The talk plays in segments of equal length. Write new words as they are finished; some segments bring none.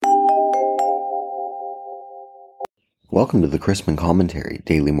Welcome to the Chrisman Commentary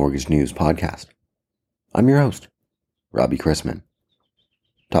Daily Mortgage News Podcast. I'm your host, Robbie Chrisman.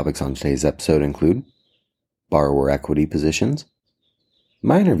 Topics on today's episode include borrower equity positions,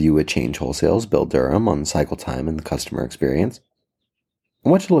 my interview with Change Wholesale's Bill Durham on cycle time and the customer experience,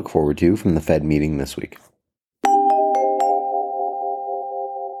 and what to look forward to from the Fed meeting this week.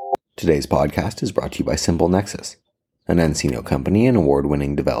 Today's podcast is brought to you by SimpleNexus, an nCino company and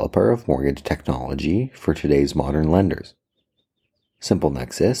award-winning developer of mortgage technology for today's modern lenders.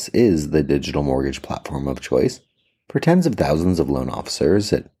 SimpleNexus is the digital mortgage platform of choice for tens of thousands of loan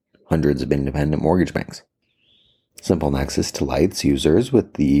officers at hundreds of independent mortgage banks. SimpleNexus delights users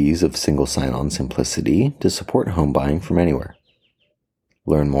with the ease of single sign-on simplicity to support home buying from anywhere.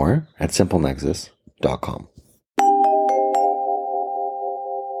 Learn more at simplenexus.com.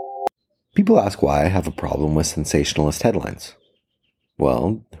 People ask why I have a problem with sensationalist headlines.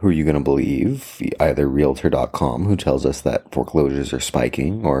 Well, who are you going to believe? Either Realtor.com, who tells us that foreclosures are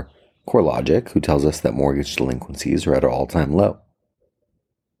spiking, or CoreLogic, who tells us that mortgage delinquencies are at an all-time low.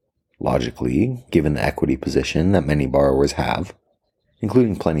 Logically, given the equity position that many borrowers have,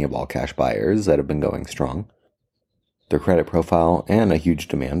 including plenty of all-cash buyers that have been going strong, their credit profile, and a huge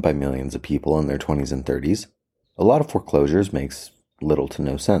demand by millions of people in their 20s and 30s, a lot of foreclosures makes little to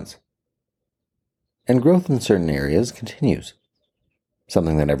no sense. And growth in certain areas continues,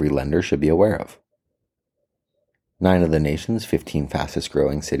 something that every lender should be aware of. 9 of the nation's 15 fastest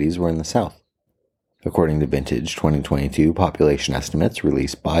growing cities were in the South, according to vintage 2022 population estimates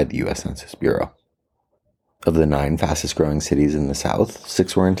released by the U.S. Census Bureau. Of the 9 fastest growing cities in the South,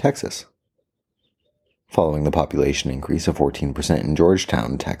 6 were in Texas. Following the population increase of 14% in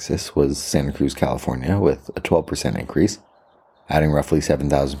Georgetown, Texas, was Santa Cruz, California, with a 12% increase, adding roughly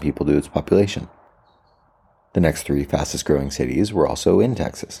 7,000 people to its population. The next 3 fastest growing cities were also in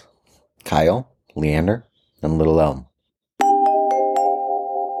Texas: Kyle, Leander, and Little Elm.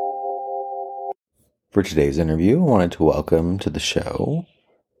 For today's interview, I wanted to welcome to the show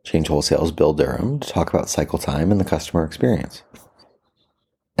Change Wholesale's Bill Durham to talk about cycle time and the customer experience.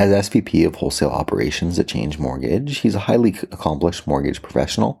 As SVP of Wholesale Operations at Change Mortgage, he's a highly accomplished mortgage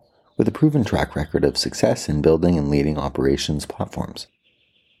professional with a proven track record of success in building and leading operations platforms.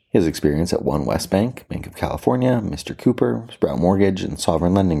 He has experience at One West Bank, Bank of California, Mr. Cooper, Sprout Mortgage, and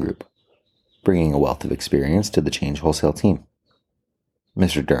Sovereign Lending Group, bringing a wealth of experience to the Change Wholesale team.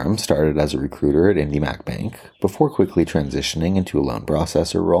 Mr. Durham started as a recruiter at IndyMac Bank before quickly transitioning into a loan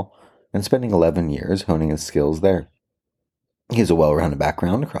processor role and spending 11 years honing his skills there. He has a well-rounded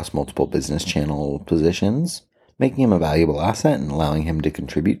background across multiple business channel positions, making him a valuable asset and allowing him to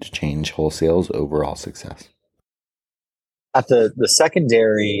contribute to Change Wholesale's overall success. At the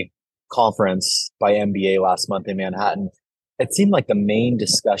secondary conference by MBA last month in Manhattan, it seemed like the main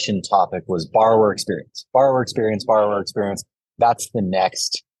discussion topic was borrower experience. Borrower experience, borrower experience. That's the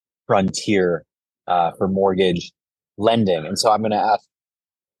next frontier for mortgage lending. And so I'm going to ask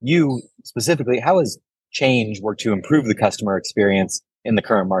you specifically, how has Change worked to improve the customer experience in the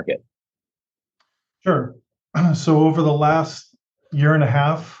current market? Sure. So over the last year and a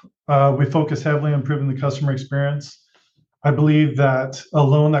half, we focused heavily on improving the customer experience. I believe that a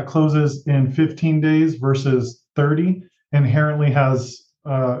loan that closes in 15 days versus 30 inherently has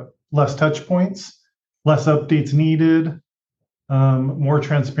less touch points, less updates needed, more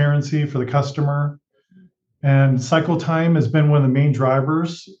transparency for the customer. And cycle time has been one of the main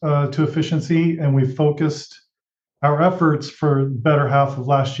drivers to efficiency, and we focused our efforts for the better half of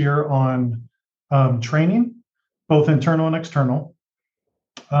last year on training, both internal and external,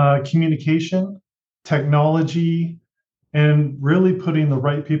 communication, technology, and really putting the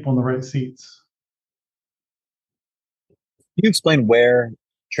right people in the right seats. Can you explain where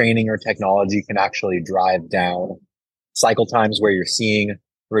training or technology can actually drive down cycle times, where you're seeing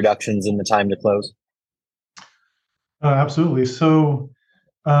reductions in the time to close? Absolutely. So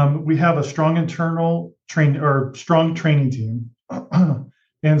we have a strong internal strong training team.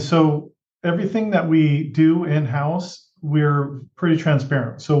 And so everything that we do in-house, we're pretty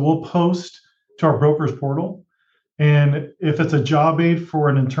transparent. So we'll post to our broker's portal. And if it's a job aid for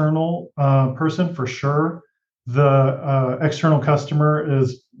an internal person, for sure, the external customer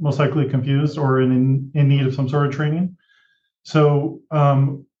is most likely confused or in need of some sort of training. So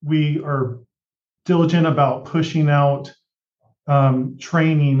we are diligent about pushing out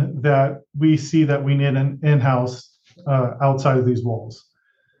training that we see that we need in-house outside of these walls.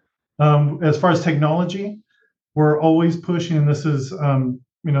 As far as technology, we're always pushing, and this is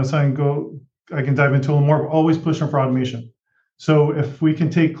something I can dive into a little more. We're always pushing for automation. So if we can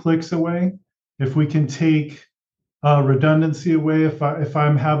take clicks away, if we can take redundancy away. If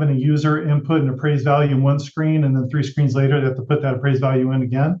I'm having a user input an appraised value in one screen and then 3 screens later they have to put that appraised value in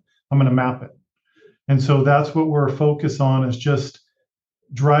again, I'm going to map it. And so that's what we're focused on, is just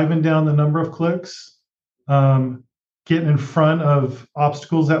driving down the number of clicks, getting in front of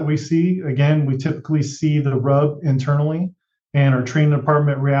obstacles that we see. Again, we typically see the rub internally, and our training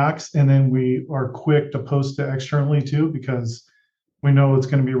department reacts, and then we are quick to post it externally too, because we know it's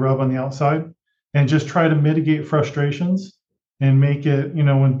going to be rub on the outside, and just try to mitigate frustrations and make it,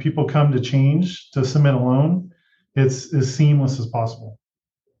 when people come to change to submit a loan, it's as seamless as possible.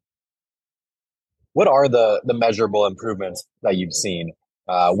 What are the measurable improvements that you've seen?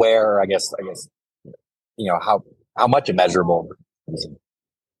 Where, I guess, how much measurable?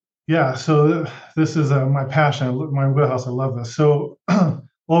 Yeah, so this is my passion, my wheelhouse. I love this. So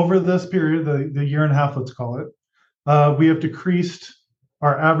over this period, the year and a half, let's call it, we have decreased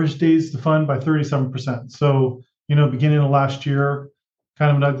our average days to fund by 37%. So, beginning of last year,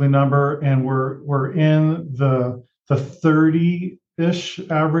 kind of an ugly number, and we're in the 30-ish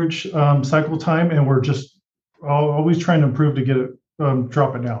average cycle time, and we're just always trying to improve to get it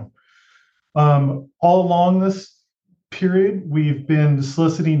drop it down. All along this period, we've been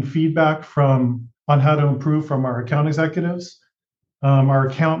soliciting feedback on how to improve from our account executives, our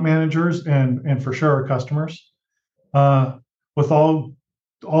account managers, and for sure our customers. With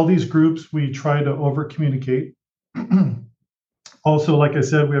all these groups, we try to over communicate. Also, like I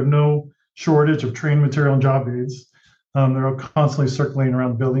said, we have no shortage of training material and job aids. They're constantly circulating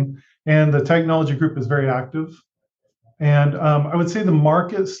around the building, and the technology group is very active. And I would say the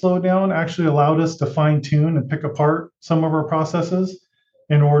market slowdown actually allowed us to fine tune and pick apart some of our processes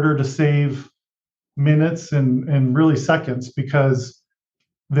in order to save minutes and really seconds, because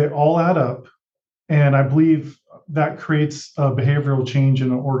they all add up. And I believe that creates a behavioral change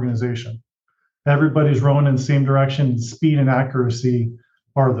in an organization. Everybody's rowing in the same direction. Speed and accuracy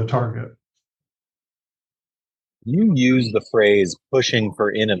are the target. You use the phrase pushing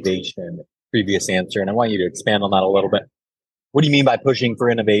for innovation, previous answer, and I want you to expand on that a little bit. What do you mean by pushing for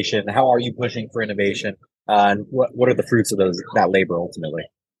innovation? How are you pushing for innovation? And what are the fruits of that labor ultimately?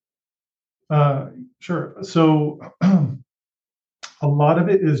 Sure. So a lot of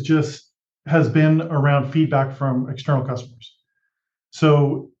it has been around feedback from external customers.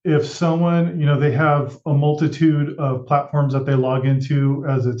 So if someone, they have a multitude of platforms that they log into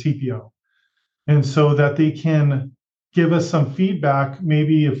as a TPO, and so that they can give us some feedback.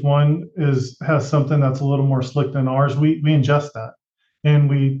 Maybe if one has something that's a little more slick than ours, we ingest that and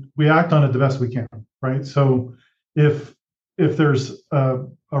we act on it the best we can, right? So if there's a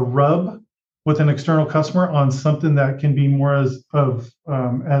rub with an external customer on something that can be more of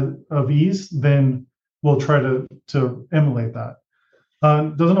ease, then we'll try to emulate that.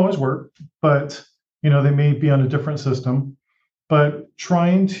 Doesn't always work, but they may be on a different system. But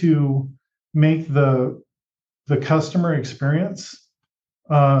trying to make the customer experience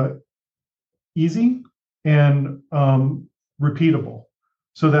easy and repeatable,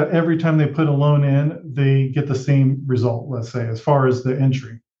 so that every time they put a loan in, they get the same result, let's say, as far as the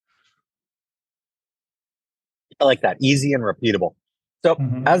entry. I like that, easy and repeatable. So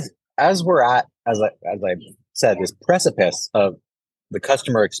as we're at, as I said, this precipice of the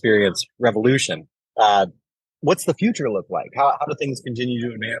customer experience revolution, what's the future look like? How do things continue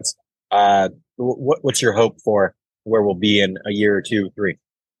to advance? What's your hope for where we'll be in a year or 2, 3?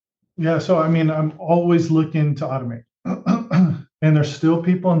 Yeah, so I'm always looking to automate, and there's still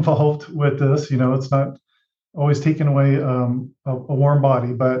people involved with this. It's not always taking away a warm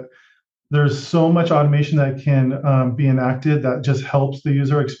body, but there's so much automation that can be enacted that just helps the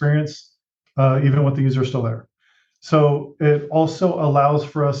user experience, even with the user still there. So it also allows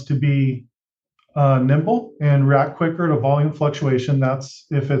for us to be nimble and react quicker to volume fluctuation. That's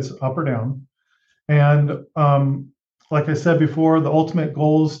if it's up or down. And like I said before, the ultimate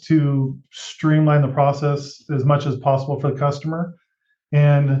goal is to streamline the process as much as possible for the customer.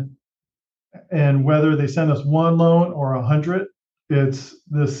 And whether they send us one loan or 100, it's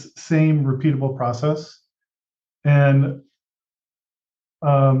this same repeatable process. And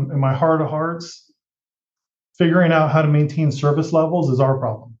in my heart of hearts, figuring out how to maintain service levels is our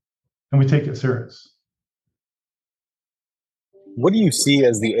problem, and we take it serious. What do you see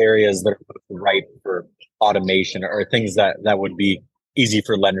as the areas that are ripe for automation, or things that would be easy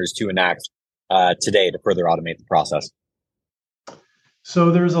for lenders to enact today to further automate the process?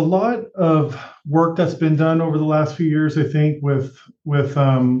 So there's a lot of work that's been done over the last few years, I think, with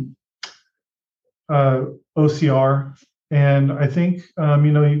OCR, and I think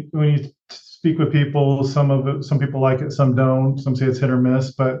when you speak with people, some people like it, some don't. Some say it's hit or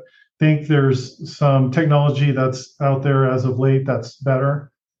miss, but think there's some technology that's out there as of late that's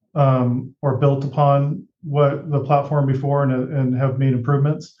better, or built upon what the platform before, and have made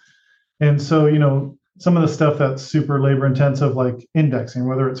improvements. And so, some of the stuff that's super labor intensive, like indexing,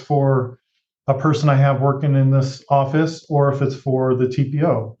 whether it's for a person I have working in this office or if it's for the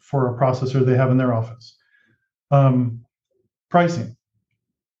TPO for a processor they have in their office. Pricing.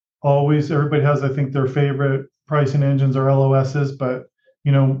 Always, everybody has, I think, their favorite pricing engines or LOSs, but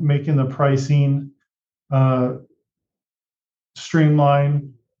making the pricing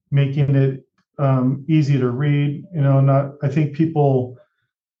streamline, making it easy to read. I think people,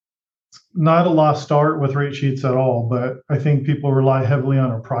 not a lost art with rate sheets at all, but I think people rely heavily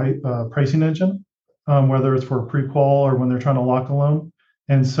on a pricing engine, whether it's for a pre-qual or when they're trying to lock a loan.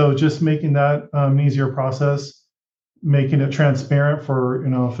 And so just making that an easier process, making it transparent for,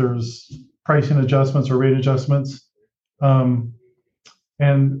 if there's pricing adjustments or rate adjustments, and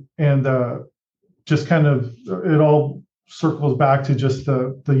just kind of, it all circles back to just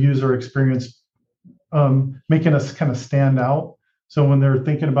the user experience, making us kind of stand out. So when they're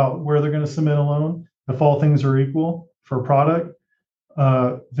thinking about where they're going to submit a loan, if all things are equal for a product,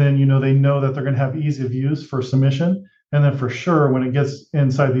 then they know that they're going to have ease of use for submission. And then for sure, when it gets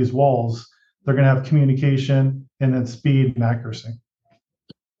inside these walls, they're going to have communication and then speed and accuracy.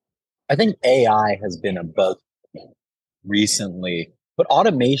 I think AI has been a buzz recently, but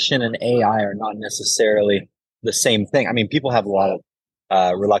automation and AI are not necessarily the same thing. I mean, people have a lot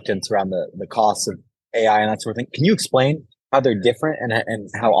of reluctance around the costs of AI and that sort of thing. Can you explain how they're different and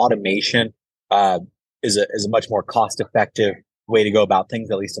how automation is a much more cost-effective way to go about things,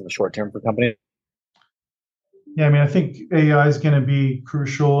 at least in the short term for companies? Yeah, I mean, I think AI is going to be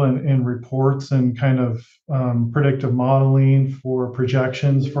crucial in reports and kind of predictive modeling for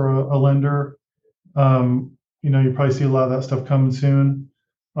projections for a lender. You probably see a lot of that stuff coming soon.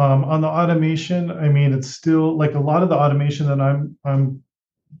 On the automation, I mean, it's still like a lot of the automation that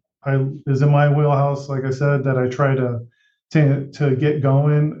is in my wheelhouse. Like I said, that I try to get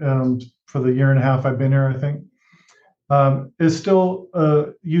going for the year and a half I've been here, I think, is still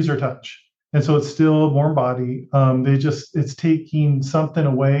user touch. And so it's still warm body. It's taking something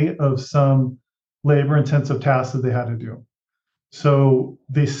away of some labor intensive tasks that they had to do. So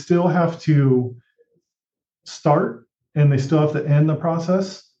they still have to start and they still have to end the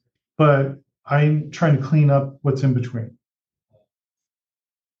process, but I'm trying to clean up what's in between.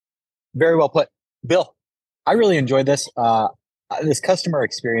 Very well put. Bill, I really enjoyed this. This customer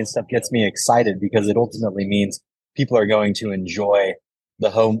experience stuff gets me excited because it ultimately means people are going to enjoy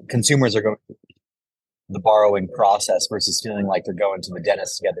consumers are going to the borrowing process versus feeling like they're going to the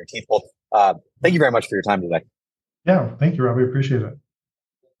dentist to get their teeth pulled. Thank you very much for your time today. Yeah, thank you, Robbie. Appreciate it.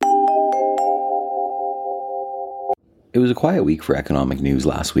 It was a quiet week for economic news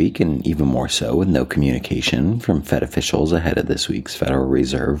last week, and even more so with no communication from Fed officials ahead of this week's Federal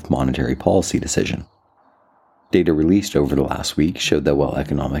Reserve monetary policy decision. Data released over the last week showed that while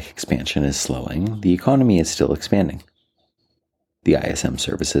economic expansion is slowing, the economy is still expanding. The ISM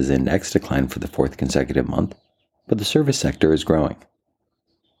Services Index declined for the fourth consecutive month, but the service sector is growing.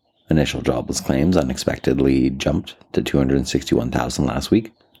 Initial jobless claims unexpectedly jumped to 261,000 last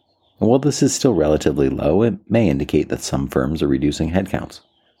week, and while this is still relatively low, it may indicate that some firms are reducing headcounts.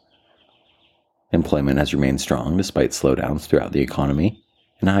 Employment has remained strong despite slowdowns throughout the economy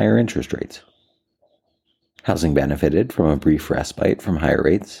and higher interest rates. Housing benefited from a brief respite from higher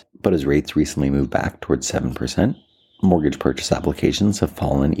rates, but as rates recently moved back towards 7%, mortgage purchase applications have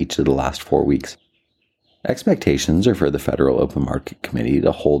fallen each of the last 4 weeks. Expectations are for the Federal Open Market Committee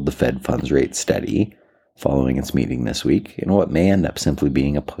to hold the Fed funds rate steady following its meeting this week, in what may end up simply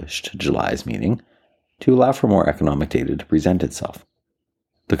being a push to July's meeting to allow for more economic data to present itself.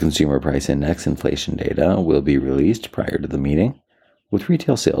 The Consumer Price Index inflation data will be released prior to the meeting, with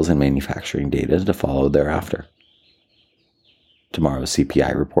retail sales and manufacturing data to follow thereafter. Tomorrow's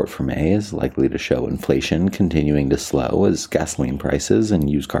CPI report for May is likely to show inflation continuing to slow as gasoline prices and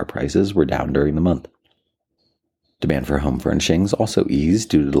used car prices were down during the month. Demand for home furnishings also eased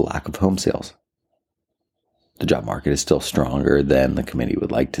due to the lack of home sales. The job market is still stronger than the committee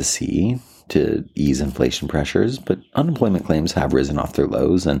would like to see to ease inflation pressures, but unemployment claims have risen off their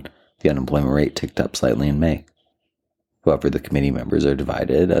lows and the unemployment rate ticked up slightly in May. However, the committee members are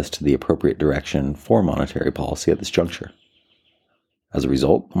divided as to the appropriate direction for monetary policy at this juncture. As a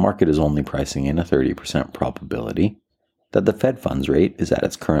result, the market is only pricing in a 30% probability that the Fed funds rate is at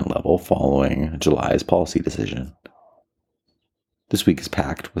its current level following July's policy decision. This week is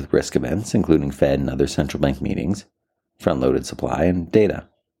packed with risk events, including Fed and other central bank meetings, front-loaded supply, and data.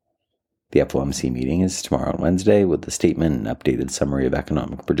 The FOMC meeting is tomorrow on Wednesday, with the statement and updated summary of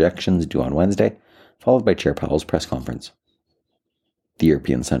economic projections due on Wednesday, followed by Chair Powell's press conference. The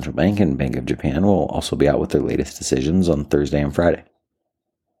European Central Bank and Bank of Japan will also be out with their latest decisions on Thursday and Friday.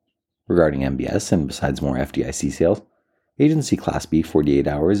 Regarding MBS, and besides more FDIC sales, agency Class B 48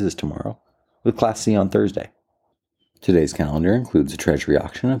 hours is tomorrow, with Class C on Thursday. Today's calendar includes a Treasury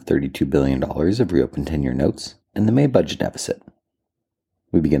auction of $32 billion of reopened 10-year notes and the May budget deficit.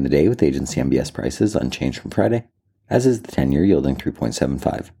 We begin the day with agency MBS prices unchanged from Friday, as is the 10-year yielding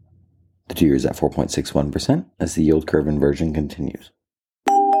 3.75. The 2 years at 4.61% as the yield curve inversion continues.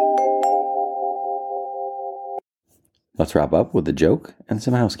 Let's wrap up with a joke and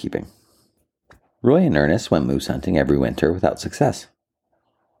some housekeeping. Roy and Ernest went moose hunting every winter without success.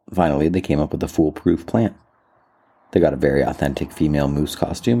 Finally, they came up with a foolproof plan. They got a very authentic female moose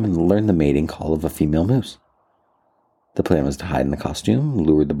costume and learned the mating call of a female moose. The plan was to hide in the costume,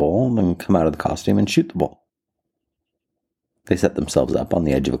 lure the bull, then come out of the costume and shoot the bull. They set themselves up on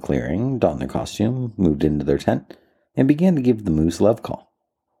the edge of a clearing, donned their costume, moved into their tent, and began to give the moose love call.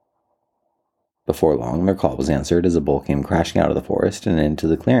 Before long, their call was answered as a bull came crashing out of the forest and into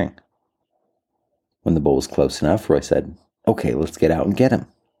the clearing. When the bull was close enough, Roy said, "Okay, let's get out and get him."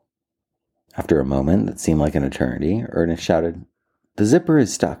 After a moment that seemed like an eternity, Ernest shouted, "The zipper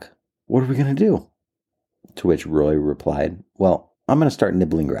is stuck. What are we going to do?" To which Roy replied, "Well, I'm going to start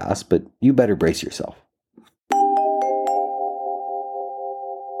nibbling grass, but you better brace yourself."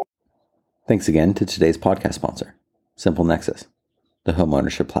 Thanks again to today's podcast sponsor, Simple Nexus, the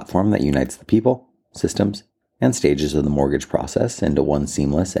homeownership platform that unites the people, systems, and stages of the mortgage process into one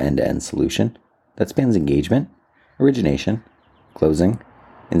seamless end-to-end solution that spans engagement, origination, closing,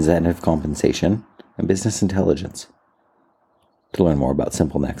 incentive compensation, and business intelligence. To learn more about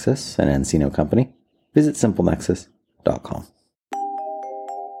Simple Nexus, an Encino company, visit simplenexus.com.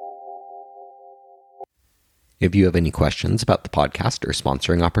 If you have any questions about the podcast or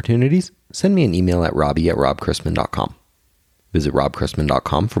sponsoring opportunities, send me an email at robbie@robchrisman.com. Visit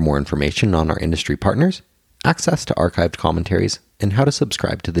robchrisman.com for more information on our industry partners, access to archived commentaries, and how to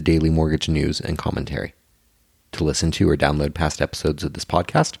subscribe to the daily mortgage news and commentary. To listen to or download past episodes of this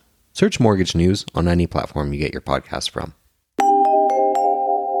podcast, search Mortgage News on any platform you get your podcasts from.